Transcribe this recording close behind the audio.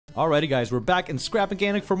Alrighty guys, we're back in Scrap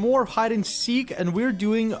Mechanic for more hide and seek, and we're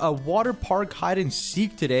doing a water park hide and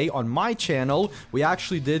seek today on my channel. We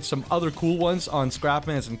actually did some other cool ones on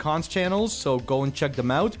Scrapman's and Khan's channels, so go and check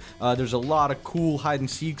them out. There's a lot of cool hide and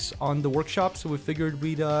seeks on the workshop, so we figured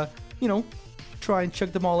we'd, you know, try and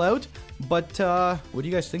check them all out. But, what do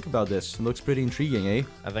you guys think about this? It looks pretty intriguing, eh?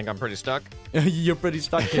 I think I'm pretty stuck. You're pretty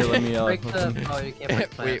stuck here, let me, oh, you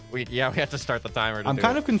can't break we have to start the timer to I'm do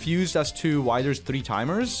kind it. of confused as to why there's 3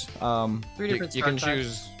 timers. Three different you can start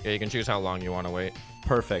times. choose, yeah, you can choose how long you want to wait.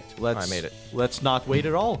 Perfect. I made it. Let's not wait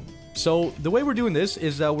at all. So, the way we're doing this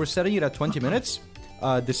is we're setting it at 20 minutes.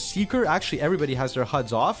 The seeker, actually everybody has their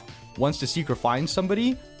HUDs off. Once the seeker finds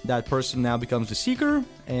somebody, that person now becomes the seeker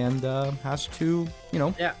and has to, you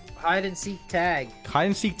know... Yeah, hide and seek tag. Hide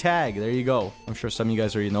and seek tag, there you go. I'm sure some of you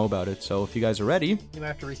guys already know about it, so if you guys are ready... You might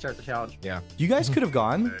have to restart the challenge. Yeah. You guys could have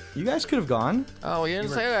gone. You guys could have gone. Oh, you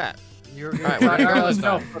didn't say that. You're All right, we're gonna go let's this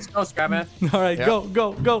go. time. Let's go, Scrapman. Alright, Yep.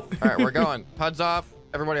 go. All right, we're going. HUDs off.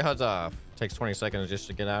 Everybody HUDs off. Takes 20 seconds just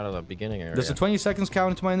to get out of the beginning area. Does the 20 seconds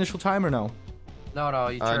count into my initial timer? No. No,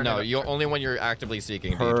 you turn no, it. you only when you're actively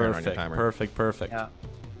seeking do you turn on your Perfect, timer. perfect. Yeah.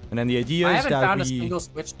 And then the idea I is haven't that found a we... single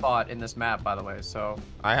switch spot in this map, by the way, so...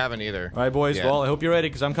 I haven't either. Alright, boys. Yeah. Well, I hope you're ready,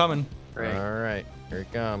 because I'm coming. Great. All right, here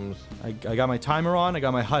it comes. I got my timer on, I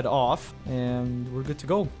got my HUD off, and we're good to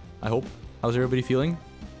go. I hope. How's everybody feeling?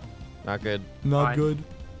 Not good. Not Fine. good.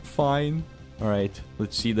 Fine. Alright,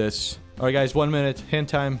 let's see this. Alright, guys, 1 minute. Hand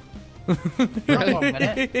time. Not 1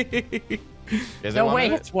 minute. Is No it 1 way,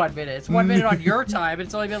 minute? it's 1 minute. It's 1 minute on your time.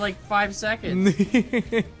 It's only been like 5 seconds.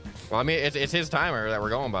 Well, I mean, it's his timer that we're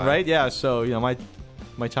going by. Right? Yeah, so, you know, my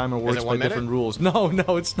timer works it by 1 minute? different rules. No,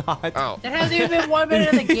 it's not. Oh. It hasn't even been 1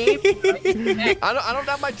 minute in the game. I don't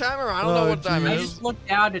have my timer. I don't know what time I it just is. looked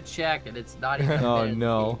down to check, and it's not even. Oh, a minute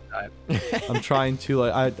no. game time. I'm trying to,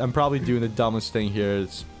 like, I'm probably doing the dumbest thing here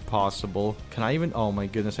it's possible. Can I even? Oh my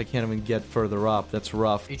goodness, I can't even get further up. That's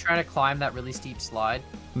rough. Are you trying to climb that really steep slide?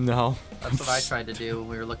 No. That's what I tried to do when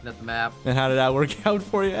we were looking at the map. And how did that work out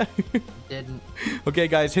for you? Didn't. Okay,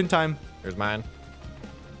 guys, hint time. Here's mine.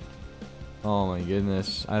 Oh my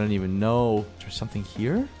goodness, I don't even know. Is there something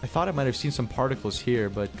here? I thought I might have seen some particles here,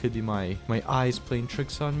 but could be my eyes playing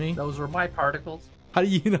tricks on me. Those were my particles. How do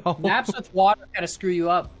you know? Maps with water kind of screw you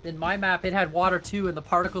up. In my map, it had water too, and the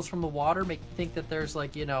particles from the water make you think that there's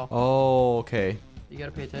like, you know, Oh, okay. you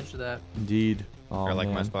gotta pay attention to that. Indeed. Oh, I like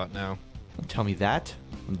my man. spot now. Don't tell me that.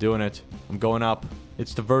 I'm doing it. I'm going up.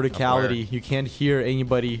 It's the verticality. You can't hear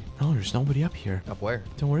anybody. No, there's nobody up here. Up where?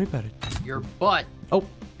 Don't worry about it. Your butt. Oh,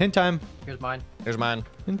 hint time. Here's mine. Here's mine.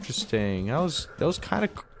 Interesting. That was kind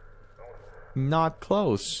of not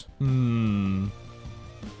close. Hmm.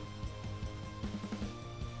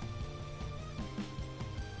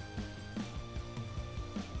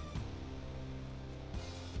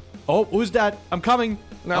 Oh, who's that? I'm coming.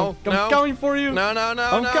 No, I'm no. coming for you. No.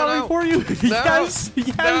 I'm coming for you. Yes,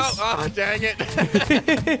 yes. No. Oh, dang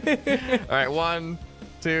it. All right, 1,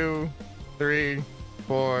 2, 3,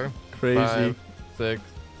 4, Crazy. 5, 6,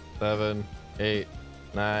 7, 8,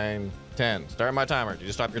 9, 10. Start my timer. Did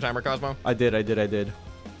you stop your timer, Cosmo? I did.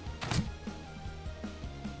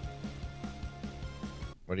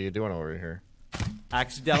 What are you doing over here?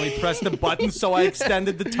 Accidentally pressed the button, so I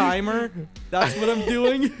extended the timer. That's what I'm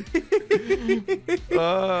doing.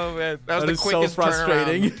 Oh man, that was That the is so quickest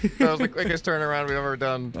frustrating. turnaround. That was the quickest turnaround we've ever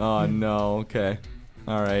done. Oh no. Okay.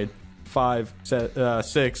 All right. 5,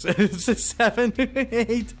 6, 7,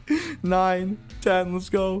 8, 9, 10. Let's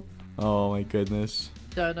go. Oh my goodness.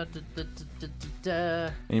 Da, da, da, da, da, da, da.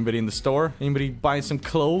 Anybody in the store? Anybody buying some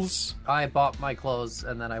clothes? I bought my clothes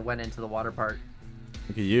and then I went into the water park.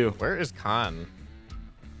 Look at you. Where is Khan?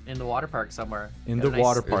 In the water park somewhere. In Got the a nice-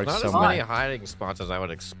 water There's park not as somewhere. many hiding spots as I would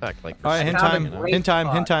expect. Like, All right, hint Found a time. great Hint time.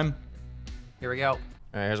 spot. Hint time. Here we go. all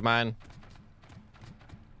right, here's mine.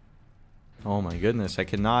 Oh my goodness. I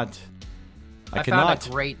cannot. I found cannot. a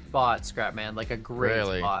great spot, Scrapman. Like a great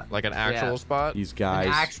Really? spot. Like an actual Yeah. spot? These An guys.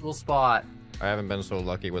 actual spot. I haven't been so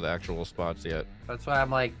lucky with actual spots yet. That's why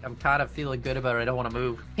I'm kind of feeling good about it. I don't want to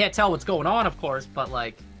move. Can't tell what's going on, of course, but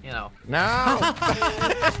like, you know. No!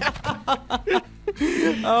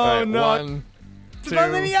 Oh All right, no. 1, 2,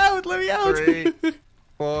 Let me out. Let me out. 3,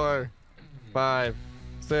 4, 5,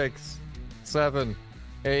 6, 7,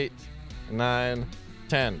 8, 9,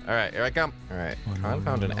 10. All right, here I come. All right, Oh, no, Khan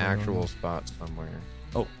found no, an no, actual no. spot somewhere.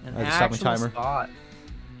 Oh, An I just stopped my actual timer. spot.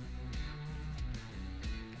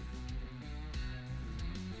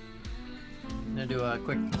 I'm gonna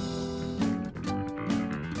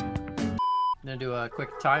do a quick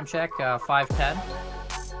time check. 5:10.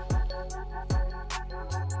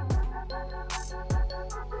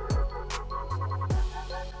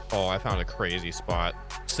 Oh, I found a crazy spot.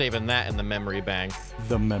 Saving that in the memory bank.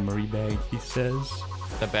 The memory bank, he says.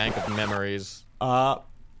 The bank of memories.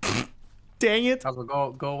 Dang it.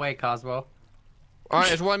 Cosmo, go away, Cosmo. All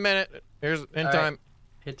right, it's 1 minute. Here's in All time. right.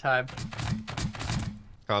 Hit time.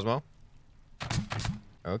 Cosmo.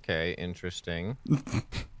 Okay, interesting.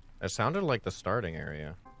 That sounded like the starting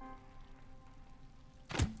area.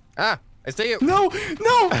 Ah, I see you. No, no,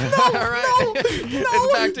 no, All right. no, no.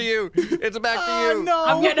 It's back to you. It's back to you. No.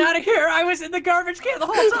 I'm getting out of here. I was in the garbage can the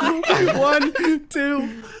whole time. 1,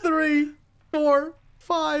 2, 3, 4,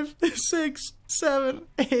 5, 6, 7,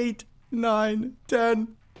 8, 9, 10.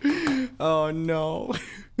 Oh no.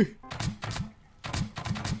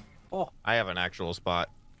 Oh, I have an actual spot.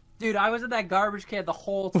 dude, I was in that garbage can the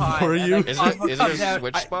whole time. Were and you? then Is Cosmo it comes a out.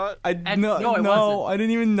 switch spot? No, it wasn't. I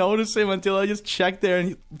didn't even notice him until I just checked there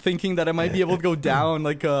and thinking that I might be able to go down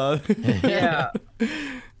like Yeah.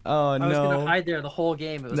 Oh I was gonna no. hide there the whole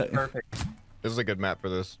game. It was No. perfect. This is a good map for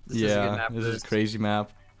this. This is a good Yeah, map for this is this. a crazy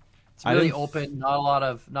map. It's I really didn't- open. Not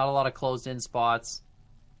a lot of closed in spots.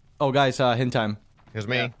 Oh guys, hint time. Here's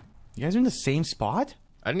me. Yeah. You guys are in the same spot?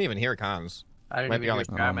 I didn't even hear cons. I didn't Might even be on hear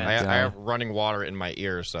the- Scrapman. my I have running water in my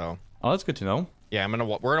ear, so Oh, that's good to know. yeah,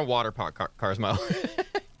 we're in a water park, Cosmo.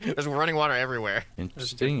 There's running water everywhere.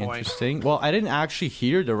 Interesting, point. interesting. Well, I didn't actually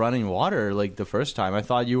hear the running water like the first time. I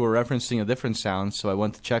thought you were referencing a different sound, so I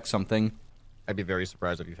went to check something. I'd be very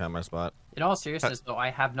surprised if you found my spot. In all seriousness, though, I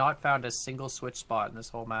have not found a single switch spot in this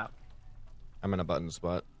whole map. I'm in a button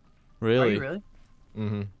spot. Really? Are you really?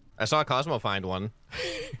 Mm-hmm. I saw Cosmo find one,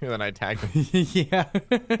 and then I tagged him. Yeah.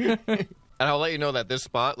 And I'll let you know that this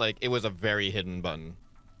spot, like, it was a very hidden button.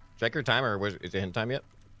 Check your timer. Is it hidden time yet?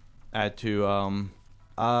 Add to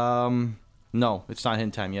no, it's not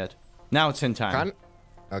hint time yet. Now it's hint time.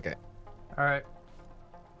 Okay. All right.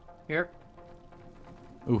 Here.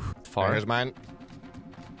 Oof, far. Here's mine.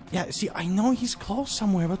 Yeah, see, I know he's close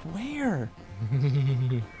somewhere, but where?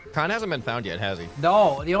 Con hasn't been found yet, has he?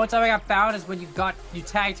 No, the only time I got found is when you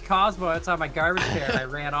tagged Cosmo outside my garbage can and I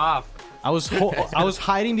ran off. I was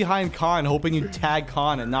hiding behind Khan, hoping you'd tag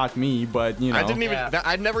Khan and not me, but you know. I didn't even. Yeah.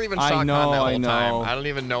 I never even saw I Con know, that whole I know. time. I don't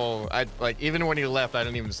even know. Even when he left, I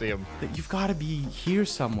didn't even see him. You've got to be here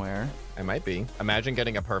somewhere. I might be. Imagine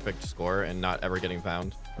getting a perfect score and not ever getting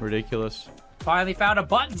found. Ridiculous. Finally found a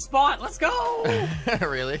button spot. Let's go.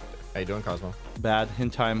 Really? How you doing, Cosmo? Bad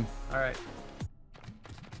hint time. All right.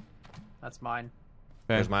 That's mine.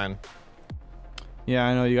 Okay. Here's mine. Yeah,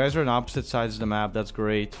 I know you guys are on opposite sides of the map. That's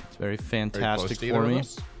great. It's very Are you close fantastic to either for of me.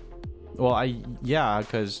 us? Well, yeah,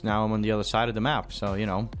 because now I'm on the other side of the map. So you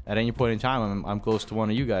know, at any point in time, I'm close to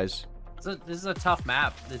one of you guys. This is a tough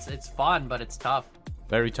map. It's fun, but it's tough.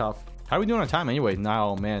 Very tough. How are we doing on time anyway?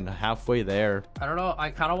 Now, man, halfway there. I don't know.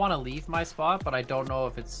 I kind of want to leave my spot, but I don't know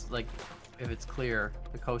if it's clear.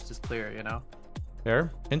 The coast is clear, you know.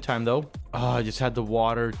 Fair. In time though. Oh, I just had the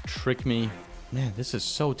water trick me. Man, this is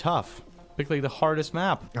so tough. Pick like the hardest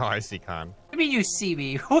map. Oh, I see Con. I mean, you see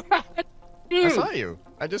me. I Dude, saw you.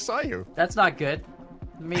 I just saw you. that's not good.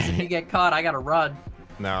 It means if you get caught, I gotta run.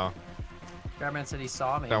 No, Bearman said he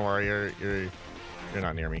saw me. don't worry. You're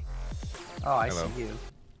not near me. Oh, I Hello. see you.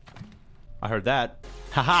 I heard that.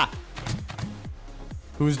 Haha.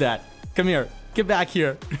 Who's that? Come here. Get back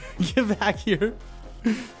here. Get back here.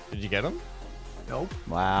 Did you get him? Nope.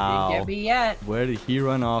 Wow. Didn't get me yet. Where did he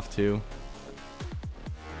run off to?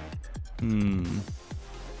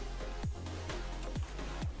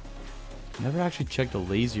 Never actually checked the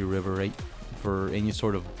lazy river right for any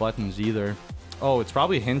sort of buttons either. Oh, it's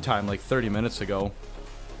probably hint time like 30 minutes ago.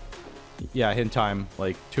 Yeah, hint time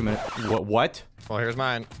like 2 minutes. What? Well, here's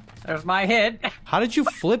mine. There's my hit. How did you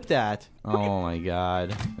flip that? Oh my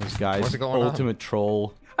god. This guy's What's going on? ultimate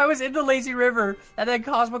troll. I was in the lazy river, and then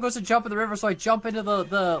Cosmo goes to jump in the river, so I jump into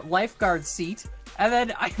the lifeguard seat, and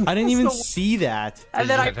then I didn't even see that. And Did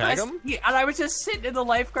then you I tag pressed, him? yeah, and I was just sitting in the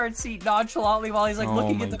lifeguard seat nonchalantly while he's like Oh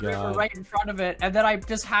looking my at the river God. right in front of it. And then I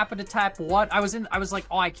just happened to tap one. I was like,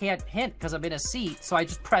 oh, I can't hint because I'm in a seat. So I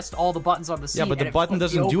just pressed all the buttons on the seat. Yeah, but and the it button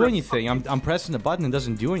flipped me doesn't do over. anything. I'm pressing the button and it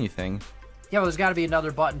doesn't do anything. Yeah, well, there's got to be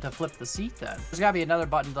another button to flip the seat then. There's got to be another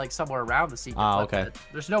button like somewhere around the seat. To flip Okay. it.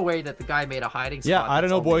 There's no way that the guy made a hiding spot. Yeah, I don't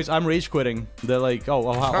know, that's only- boys. I'm rage quitting. They're like,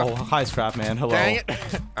 oh, hi, Scrap Man. Hello. Dang it!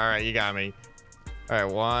 All right, you got me. All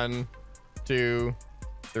right, 1, 2,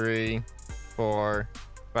 3, 4,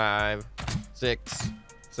 5, 6,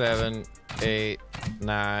 7, 8,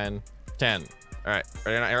 9, 10. All right,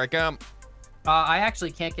 ready now? Here I come. I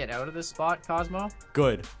actually can't get out of this spot, Cosmo.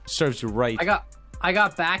 Good. Serves you right. I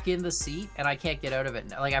got back in the seat and I can't get out of it.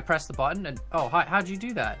 Like I pressed the button and how'd you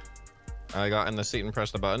do that? I got in the seat and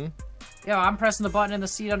pressed the button. Yeah, I'm pressing the button in the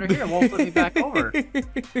seat under here. It won't put me back over.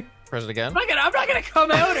 Press it again. I'm not gonna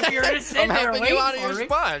come out if you're gonna sit I'm there helping waiting you out of for your me.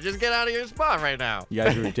 spot. Just get out of your spot right now. You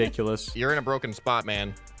guys are ridiculous. You're in a broken spot,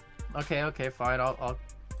 man. Okay, fine. I'll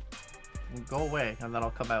go away and then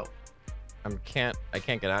I'll come out. I can't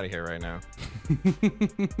get out of here right now.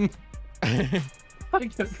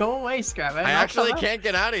 Go away, Scrapman. I actually can't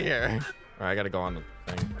get out of here. All right, I gotta go on the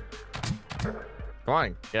thing. Come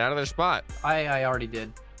on, get out of their spot. I already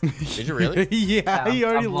did. Did you really? Yeah, he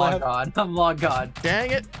already left. I'm logged on. Dang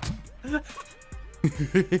it.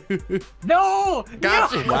 No!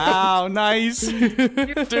 Got No! you. Wow, nice.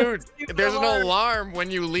 Dude, there's an alarm when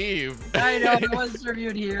you leave. I know, I wasn't sure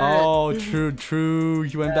you'd hear it. Oh, true.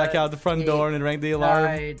 You went back out the front door and it rang the alarm.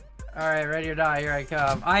 Alright, ready or not, here I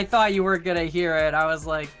come. I thought you weren't gonna hear it. I was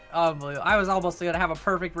like, unbelievable. I was almost gonna have a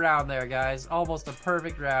perfect round there, guys. Almost a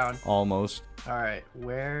perfect round. Almost. Alright,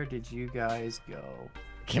 where did you guys go?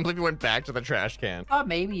 Can't believe you went back to the trash can.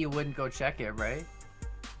 Maybe you wouldn't go check it, right?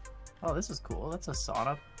 Oh, this is cool. That's a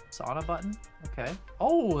sauna button. Okay.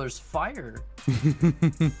 Oh, there's fire.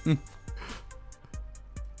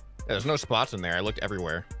 There's no spots in there. I looked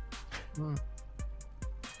everywhere.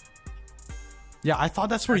 Yeah, I thought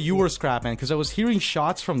that's where you were, Scrapman, because I was hearing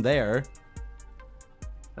shots from there.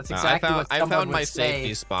 That's exactly what I someone found my would say.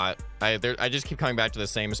 safety spot. I just keep coming back to the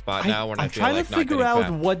same spot now when I I'm feel trying like to not figure getting out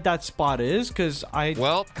fat. what that spot is, because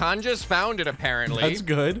Well, Khan just found it apparently. That's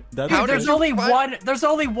good. That's How good. did you find- There's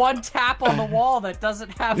only one tap on the wall that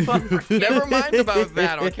doesn't have one. Never mind about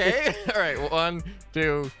that, okay? All right, 1,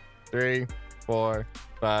 2, 3, 4,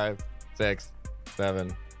 5, 6,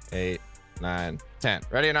 7, 8, 9, 10.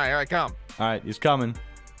 Ready or not? Here I come. All right, he's coming.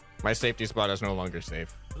 My safety spot is no longer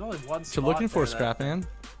safe. There's only one So spot looking for there Scrapman.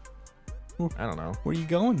 I don't know. Where are you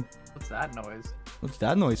going? What's that noise? What's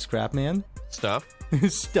that noise, Scrapman? Stuff.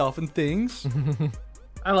 Stuff and things.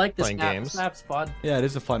 I like this Playing map. games. This map's fun. Yeah, it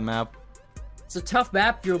is a fun map. It's a tough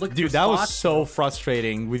map if you're looking Dude, for that was spots. so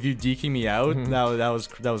frustrating with you deking me out. That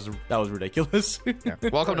was ridiculous. Yeah.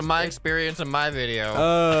 Welcome to my experience in my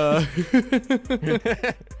video.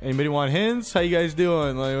 Anybody want hints? How you guys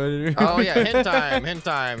doing? Like, Oh yeah, hint time, hint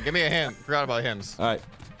time. Give me a hint. Forgot about hints. All right.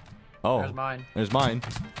 Oh, There's mine. There's mine.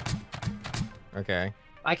 Okay.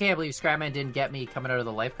 I can't believe Scrapman didn't get me coming out of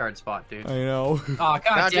the lifeguard spot, dude. I know. Oh, god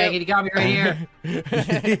Gotcha. dang it, he got me right here.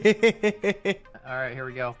 Alright, here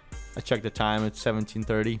we go. I checked the time. It's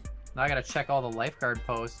 17:30. Now I gotta check all the lifeguard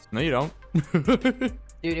posts. No, you don't.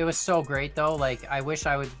 Dude, it was so great though. Like, I wish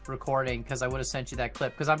I was recording because I would have sent you that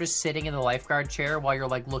clip. Because I'm just sitting in the lifeguard chair while you're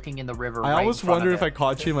like looking in the river. I right always in front wonder of if I it.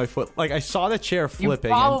 caught you in my foot. Like I saw the chair You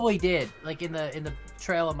flipping. and- probably did, like in the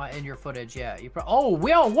trail in your footage. Yeah. Oh,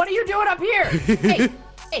 Will, what are you doing up here?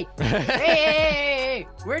 Hey,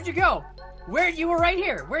 where'd you go? You were right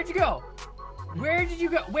here. Where'd you go? Where did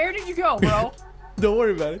you go, bro? Don't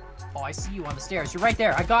worry about it. Oh, I see you on the stairs. You're right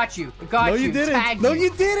there. I got you. No, you didn't. Tagged No, you.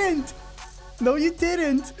 you didn't. No, you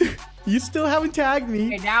didn't. You still haven't tagged me.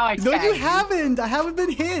 Okay, now I No, tagged you haven't. I haven't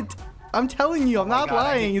been hit. I'm telling you, I'm Oh my not God, I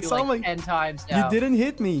lying. hit It's you all like my. 10 times now. You didn't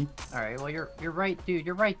hit me. All right. Well, you're right, dude.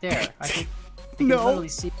 You're right there. I can No. literally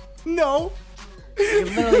see. No. I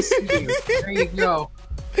can literally see you. There you go.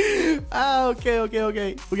 Ah, okay.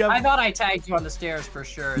 We got. I thought I tagged you on the stairs for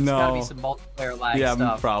sure. It's gotta be some multiplayer lag Yeah,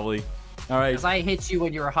 stuff. probably. All right. Because I hit you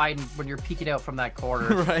when you were hiding, when you're peeking out from that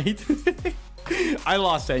corner. Right. I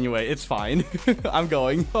lost anyway. It's fine. I'm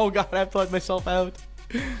going. Oh god, I have to let myself out.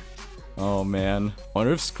 Oh man. I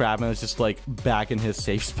wonder if Scrapman is just like back in his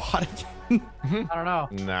safe spot again. I don't know.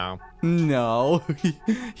 No. No.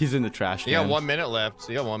 He's in the trash can. You got 1 minute left.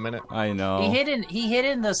 So you got 1 minute. I know. He hid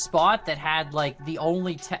in the spot that had like the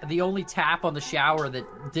only tap on the shower that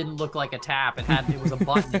didn't look like a tap. It was a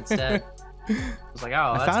button instead. I was like,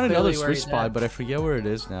 oh, I that's found another clearly where switch he's spot, at. but I forget where it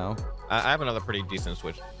is now. I have another pretty decent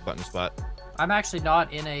switch button spot. I'm actually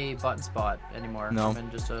not in a button spot anymore. No. I'm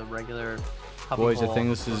in just a regular puppy Boys, I hole. think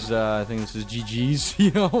this is GG's.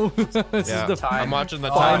 You know, this Yeah. is the time. I'm watching the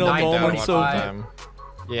Final time. moments I'm of- watching the time.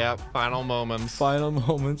 Yeah, final moments. final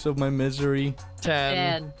moments of my misery.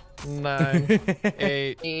 10, 10, 9,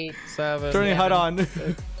 8, 8. 7. Turning Yeah. HUD on.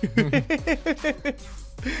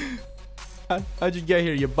 How'd you get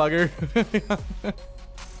here, you bugger?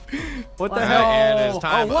 What the Let's hell? go. And it's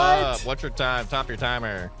time Oh, what? up. What's your time? Top your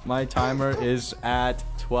timer. My timer is at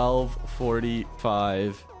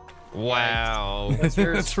 12:45. Wow. That's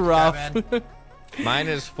yours. It's rough. Scrapman. Mine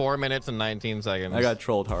is 4 minutes and 19 seconds. I got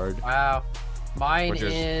trolled hard. Wow. Mine What's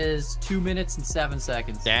yours? is 2 minutes and 7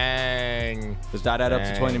 seconds. Dang. Does that add up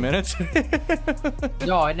to 20 Dang. minutes?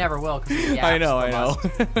 No, it never will. 'Cause it's I gaps know, so I know.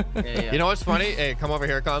 much. Yeah. You know what's funny? Hey, come over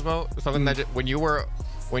here, Cosmo. Something that when you were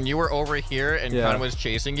when you were over here and Yeah. Con was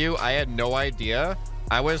chasing you, I had no idea.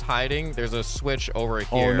 I was hiding. There's a switch over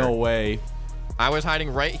here. Oh, no way. I was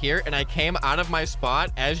hiding right here, and I came out of my spot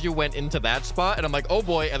as you went into that spot, and I'm like, oh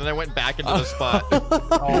boy, and then I went back into the spot.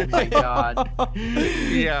 Oh my god.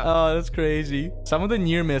 Yeah. Oh, that's crazy. Some of the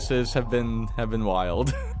near misses have been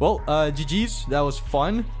wild. Well, GG's, that was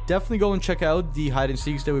fun. Definitely go and check out the hide and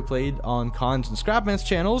seeks that we played on Khan's and Scrapman's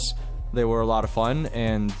channels. They were a lot of fun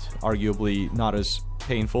and arguably not as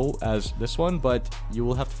painful as this one, but you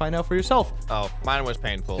will have to find out for yourself. Oh, mine was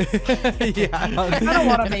painful. Yeah. I kind of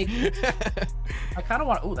want to make. I kind of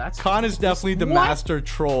want. Oh, that's. Khan is definitely the What? master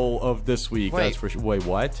troll of this week. Wait. That's for sure. Wait,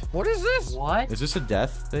 what? What is this? What? Is this a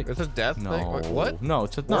death thing? Is this death No. thing? What? No,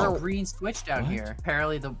 it's a There's a no. green switch down What? here.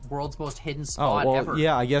 Apparently, the world's most hidden Oh, spot well, ever.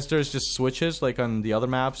 yeah, I guess there's just switches like on the other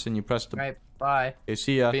maps and you press the... Right. Bye. Okay,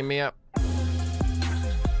 see ya. Beam me up.